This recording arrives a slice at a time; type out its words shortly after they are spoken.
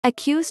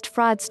Accused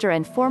fraudster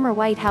and former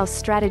White House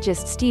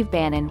strategist Steve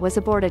Bannon was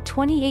aboard a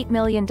 $28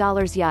 million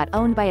yacht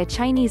owned by a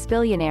Chinese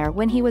billionaire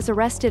when he was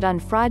arrested on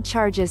fraud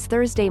charges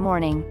Thursday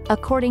morning,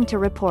 according to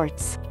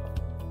reports.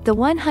 The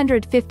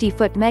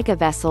 150-foot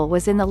mega-vessel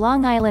was in the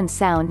Long Island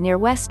Sound near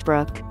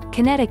Westbrook,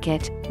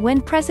 Connecticut, when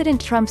President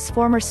Trump's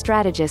former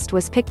strategist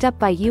was picked up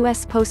by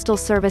U.S. Postal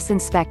Service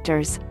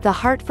inspectors, the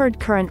Hartford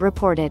Courant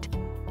reported.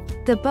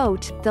 The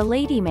boat, the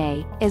Lady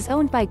May, is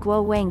owned by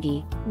Guo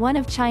Wengyi, one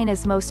of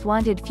China's most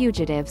wanted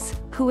fugitives,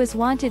 who is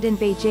wanted in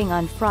Beijing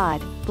on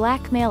fraud,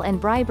 blackmail and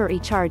bribery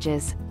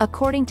charges,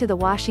 according to The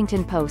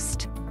Washington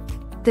Post.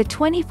 The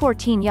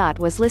 2014 yacht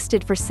was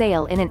listed for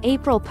sale in an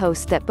April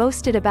post that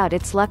boasted about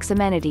its luxe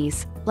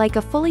amenities, like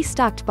a fully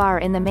stocked bar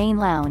in the main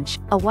lounge,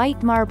 a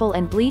white marble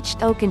and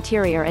bleached oak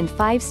interior and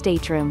 5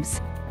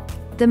 staterooms.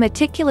 The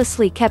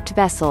meticulously kept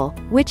vessel,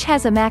 which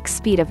has a max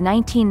speed of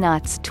 19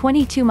 knots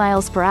 22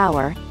 miles per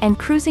hour, and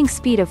cruising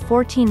speed of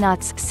 14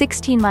 knots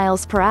 16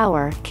 miles per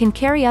hour, can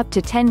carry up to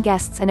 10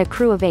 guests and a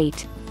crew of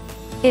 8.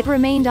 It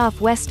remained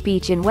off West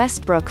Beach in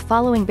Westbrook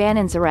following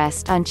Bannon's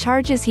arrest on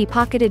charges he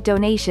pocketed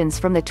donations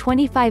from the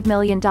 $25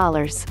 million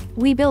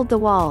We Build the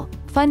Wall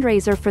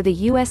fundraiser for the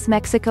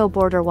U.S.-Mexico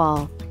border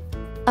wall.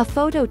 A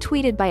photo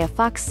tweeted by a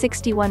Fox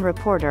 61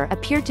 reporter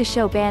appeared to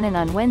show Bannon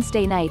on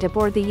Wednesday night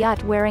aboard the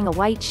yacht wearing a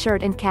white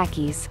shirt and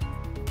khakis.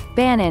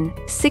 Bannon,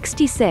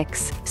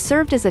 66,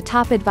 served as a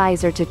top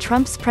advisor to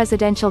Trump's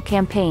presidential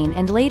campaign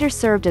and later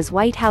served as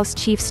White House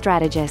chief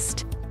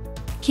strategist.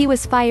 He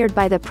was fired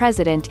by the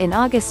president in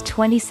August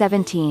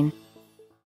 2017.